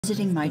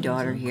Visiting my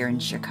daughter here in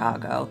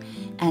Chicago,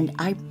 and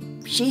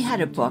she had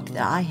a book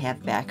that I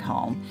have back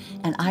home,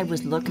 and I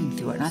was looking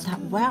through it, and I thought,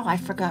 wow, I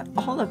forgot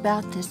all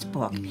about this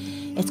book.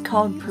 It's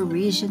called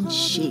Parisian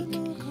Chic,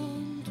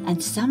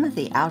 and some of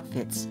the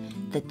outfits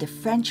that the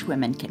French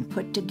women can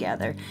put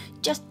together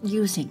just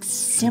using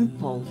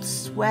simple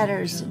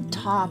sweaters and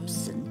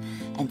tops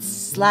and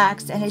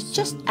slacks, and it's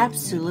just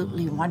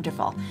absolutely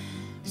wonderful.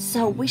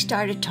 So we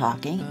started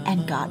talking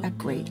and got a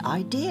great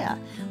idea.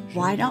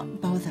 Why don't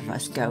both of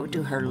us go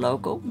to her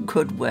local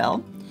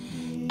Goodwill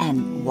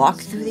and walk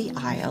through the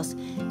aisles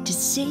to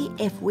see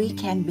if we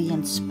can be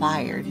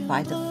inspired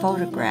by the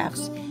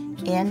photographs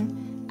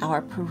in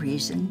our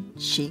Parisian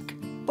Chic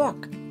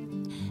book.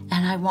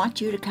 And I want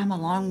you to come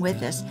along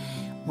with us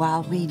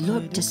while we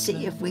look to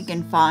see if we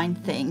can find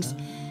things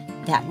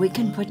that we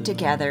can put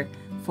together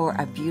for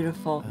a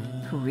beautiful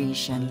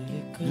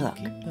Parisian look.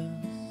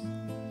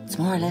 It's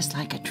more or less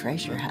like a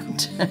treasure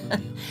hunt.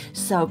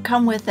 So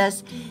come with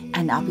us,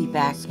 and I'll be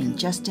back in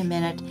just a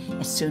minute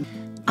as soon.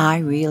 I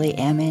really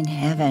am in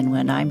heaven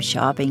when I'm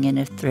shopping in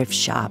a thrift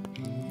shop.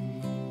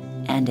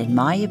 And in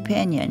my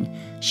opinion,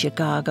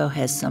 Chicago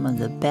has some of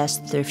the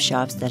best thrift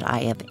shops that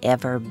I have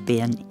ever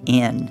been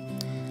in.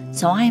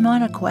 So I'm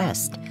on a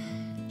quest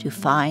to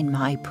find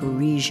my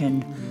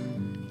Parisian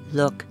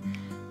look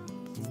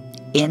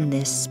in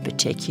this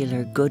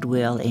particular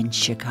Goodwill in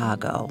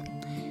Chicago.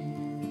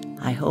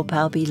 I hope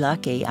I'll be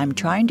lucky. I'm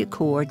trying to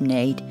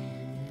coordinate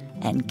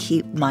and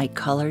keep my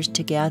colors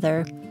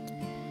together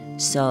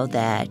so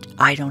that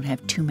I don't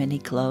have too many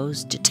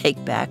clothes to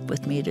take back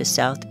with me to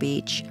South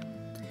Beach.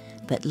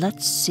 But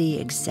let's see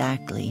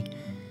exactly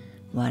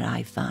what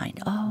I find.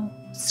 Oh,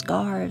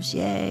 scarves,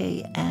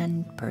 yay,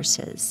 and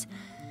purses.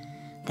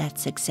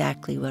 That's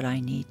exactly what I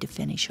need to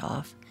finish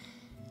off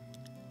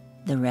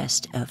the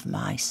rest of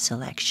my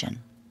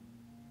selection.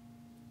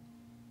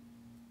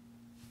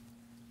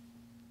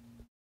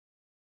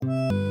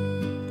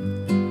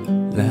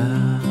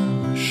 La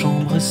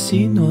chambre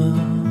si noire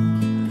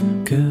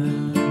que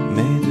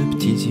mes deux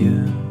petits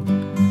yeux.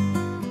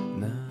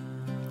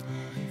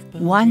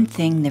 One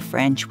thing the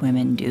French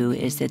women do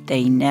is that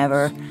they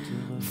never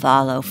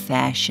follow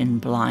fashion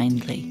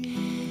blindly.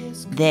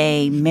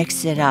 They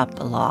mix it up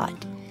a lot.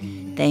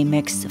 They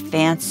mix a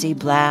fancy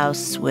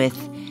blouse with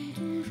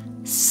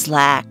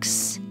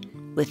slacks,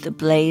 with a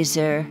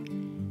blazer,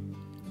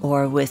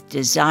 or with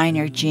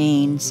designer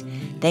jeans.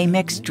 They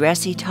mix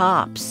dressy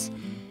tops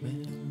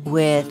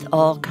with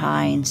all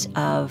kinds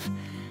of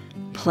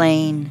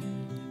plain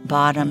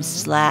bottom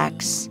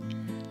slacks,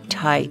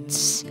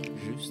 tights.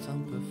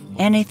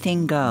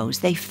 Anything goes.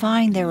 They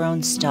find their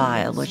own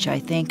style, which I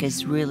think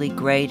is really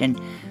great and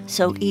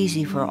so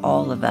easy for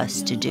all of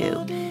us to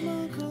do.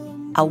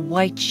 A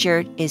white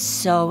shirt is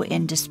so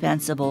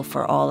indispensable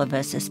for all of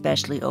us,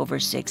 especially over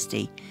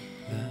 60.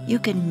 You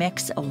can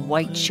mix a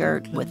white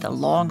shirt with a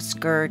long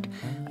skirt,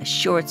 a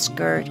short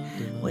skirt,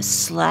 with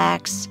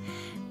slacks,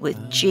 with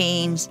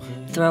jeans,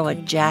 throw a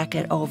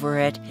jacket over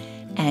it,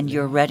 and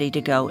you're ready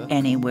to go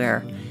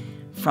anywhere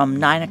from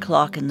 9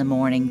 o'clock in the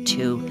morning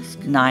to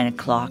 9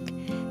 o'clock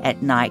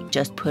at night.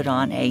 Just put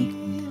on a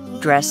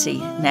dressy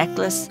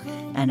necklace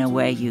and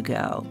away you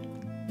go.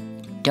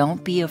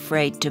 Don't be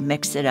afraid to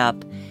mix it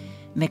up.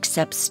 Mix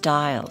up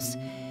styles.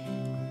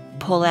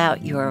 Pull out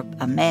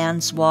a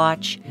man's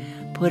watch,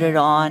 put it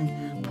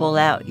on, pull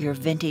out your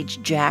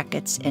vintage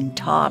jackets and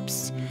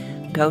tops.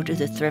 Go to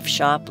the thrift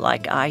shop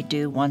like I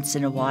do once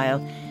in a while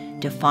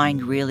to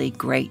find really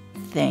great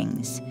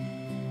things.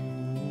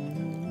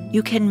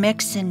 You can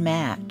mix and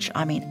match.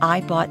 I mean, I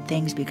bought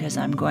things because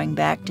I'm going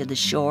back to the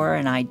shore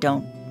and I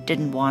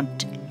didn't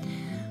want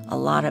a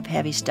lot of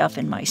heavy stuff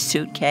in my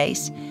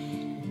suitcase.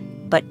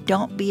 But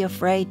don't be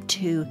afraid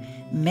to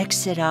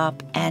mix it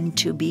up and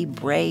to be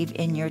brave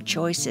in your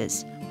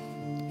choices.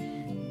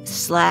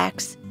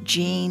 Slacks,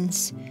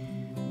 jeans,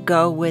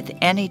 go with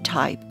any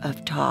type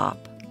of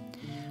top.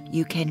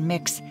 You can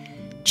mix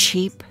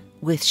cheap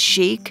with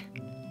chic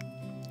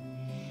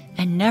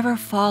and never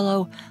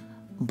follow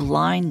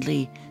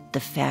blindly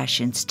the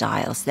fashion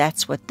styles.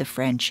 That's what the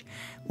French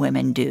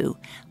women do.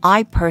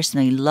 I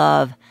personally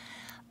love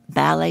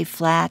ballet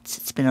flats.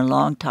 It's been a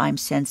long time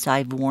since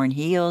I've worn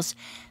heels.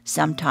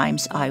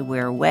 Sometimes I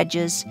wear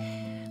wedges.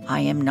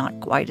 I am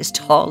not quite as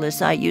tall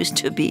as I used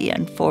to be,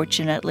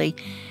 unfortunately.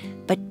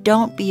 But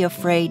don't be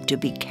afraid to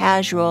be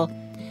casual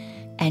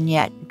and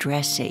yet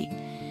dressy.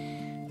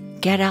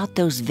 Get out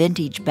those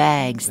vintage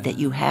bags that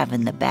you have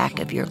in the back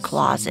of your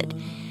closet.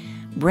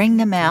 Bring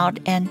them out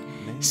and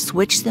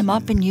switch them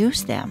up and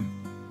use them.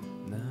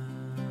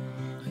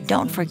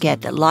 Don't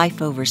forget that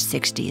life over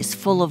 60 is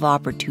full of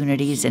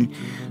opportunities and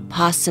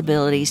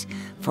possibilities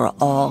for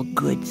all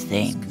good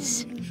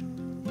things.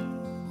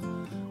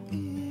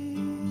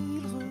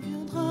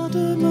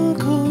 De mon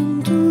corps.